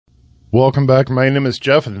Welcome back. My name is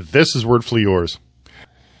Jeff, and this is Wordfully Yours.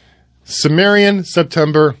 Cimmerian,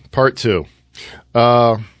 September, Part 2.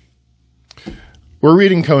 We're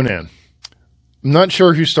reading Connan. I'm not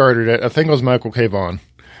sure who started it. I think it was Michael K. Vaughan.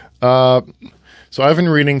 So I've been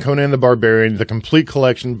reading Conan the Barbarian, the complete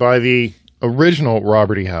collection by the original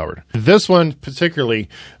Robert E. Howard. This one particularly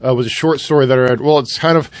was a short story that I read. Well,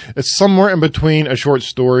 it's somewhere in between a short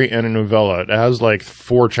story and a novella. It has like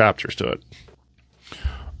 4 chapters to it.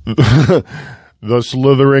 The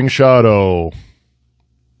Slithering Shadow,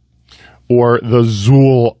 or the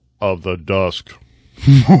Xuthal of the Dusk.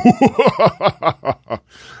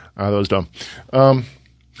 That was dumb.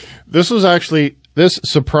 This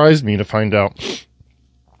surprised me to find out.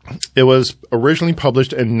 It was originally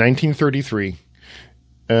published in 1933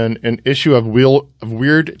 in an issue of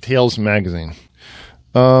Weird Tales magazine.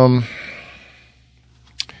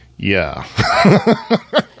 Yeah.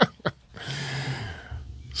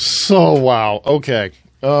 So, wow. Okay.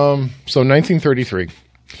 So 1933.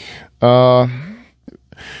 The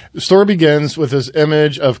story begins with this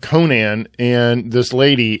image of Conan and this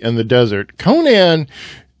lady in the desert. Conan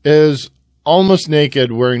is almost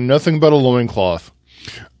naked, wearing nothing but a loincloth,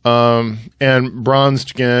 and bronzed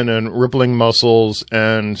skin and rippling muscles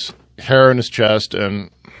and hair in his chest and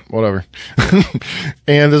whatever.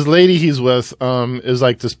 And this lady he's with is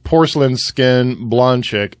like this porcelain skin blonde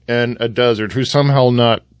chick in a desert who's somehow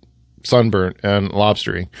not sunburnt and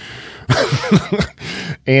lobstery.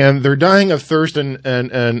 And they're dying of thirst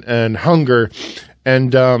and hunger.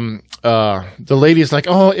 And the lady's like,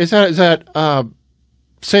 "Oh, is that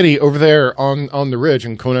city over there on the ridge?"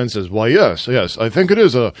 And Conan says, "Why, yes, I think it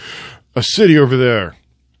is a city over there,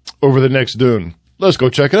 over the next dune. Let's go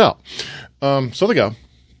check it out." So they go.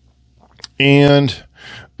 And,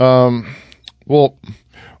 well,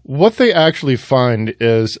 what they actually find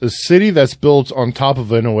is a city that's built on top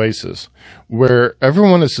of an oasis where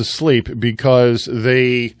everyone is asleep because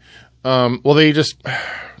they just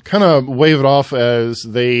kind of wave it off as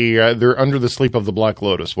they're under the sleep of the Black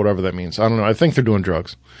Lotus, whatever that means. I don't know. I think they're doing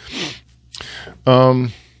drugs.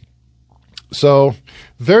 So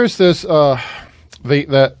there's this,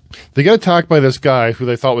 they get attacked by this guy who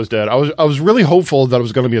they thought was dead. I was really hopeful that it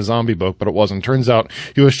was going to be a zombie book, but it wasn't. Turns out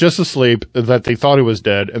he was just asleep, that they thought he was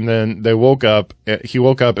dead, and then he woke up,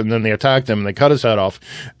 and then they attacked him, and they cut his head off,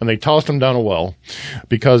 and they tossed him down a well,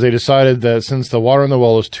 because they decided that since the water in the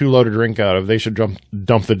well is too low to drink out of, they should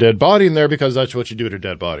dump the dead body in there, because that's what you do to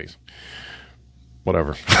dead bodies.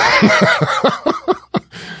 Whatever.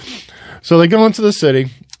 So they go into the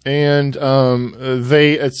city, and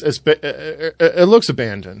it looks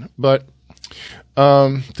abandoned, but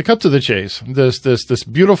to cut to the chase, this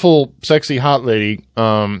beautiful, sexy, hot lady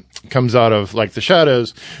comes out of like the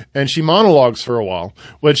shadows, and she monologues for a while.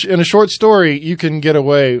 Which in a short story you can get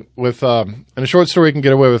away with.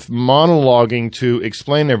 Monologuing to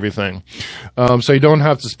explain everything, so you don't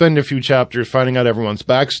have to spend a few chapters finding out everyone's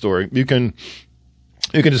backstory. You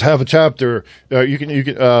can just have a chapter. You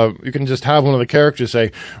can just have one of the characters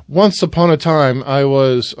say, "Once upon a time, I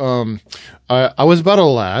was but a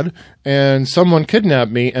lad, and someone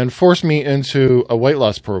kidnapped me and forced me into a weight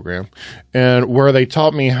loss program, and where they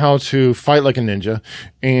taught me how to fight like a ninja,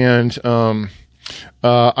 and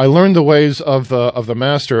I learned the ways of the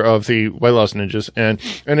master of the weight loss ninjas," and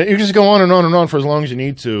you just go on and on and on for as long as you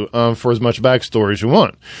need to, for as much backstory as you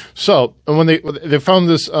want. So, and when they found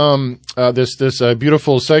this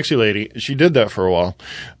beautiful, sexy lady, she did that for a while.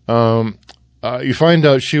 You find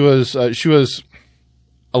out she was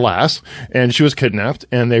a lass, and she was kidnapped,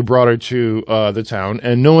 and they brought her to the town,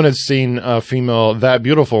 and no one had seen a female that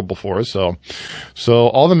beautiful before, so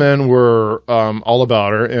all the men were all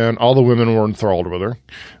about her, and all the women were enthralled with her.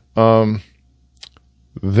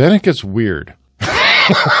 Then it gets weird.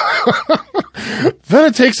 Then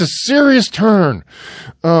it takes a serious turn.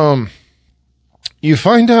 You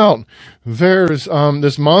find out there's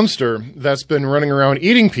this monster that's been running around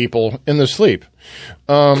eating people in their sleep.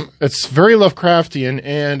 It's very Lovecraftian,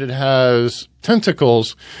 and it has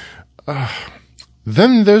tentacles.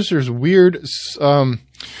 Then there's weird. The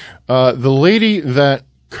lady that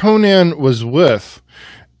Conan was with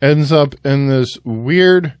ends up in this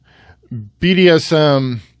weird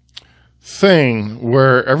BDSM thing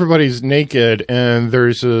where everybody's naked, and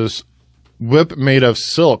there's this whip made of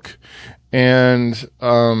silk, and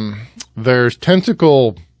there's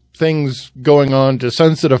tentacle things going on to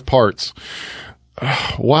sensitive parts.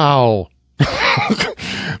 Wow.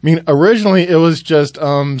 I mean, originally it was just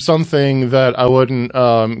something that I wouldn't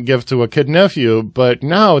give to a kid nephew, but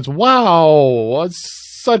now it's wow,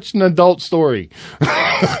 it's such an adult story.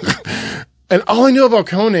 And all I knew about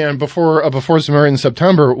Conan before Cimmerian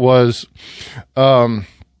September was, all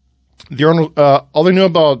I knew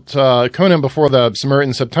about Conan before the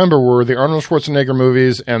Cimmerian September were the Arnold Schwarzenegger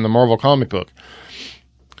movies and the Marvel comic book.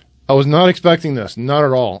 I was not expecting this, not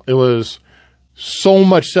at all. It was so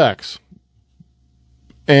much sex.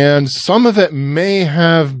 And some of it may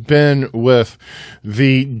have been with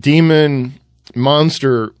the demon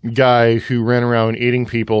monster guy who ran around eating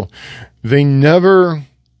people. They never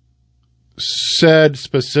said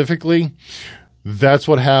specifically that's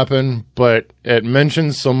what happened, but it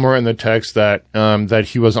mentions somewhere in the text that that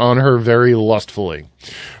he was on her very lustfully.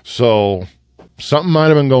 So something might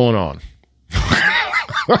have been going on.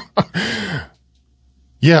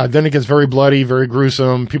 Yeah, then it gets very bloody, very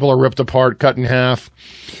gruesome. People are ripped apart, cut in half.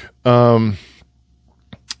 And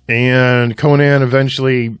Conan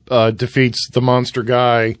eventually defeats the monster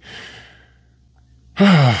guy.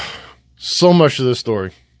 So much of this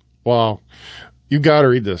story. Wow. You got to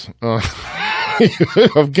read this.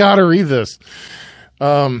 I've got to read this.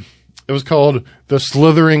 It was called The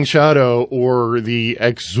Slithering Shadow, or The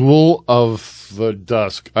Xuthal of the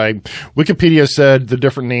Dusk. Wikipedia said the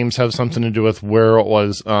different names have something to do with where it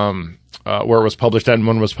was published at and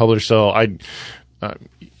when it was published. So I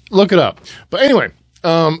look it up. But anyway,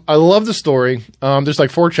 I love the story. There's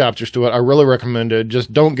like 4 chapters to it. I really recommend it.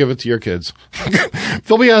 Just don't give it to your kids.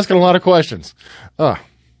 They'll be asking a lot of questions.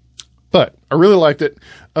 But I really liked it.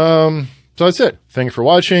 So that's it. Thank you for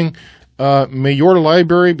watching. May your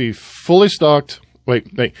library be fully stocked.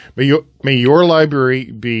 May your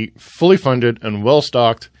library be fully funded and well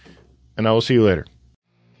stocked. And I will see you later.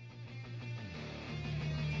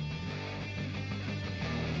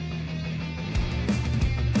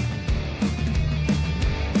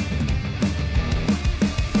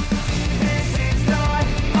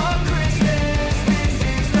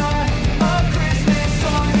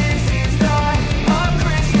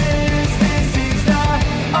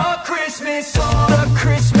 The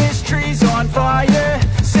Christmas tree's on fire,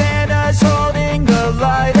 Santa's holding the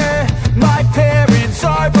lighter. My parents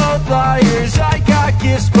are both liars, I got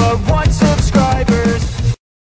gifts but once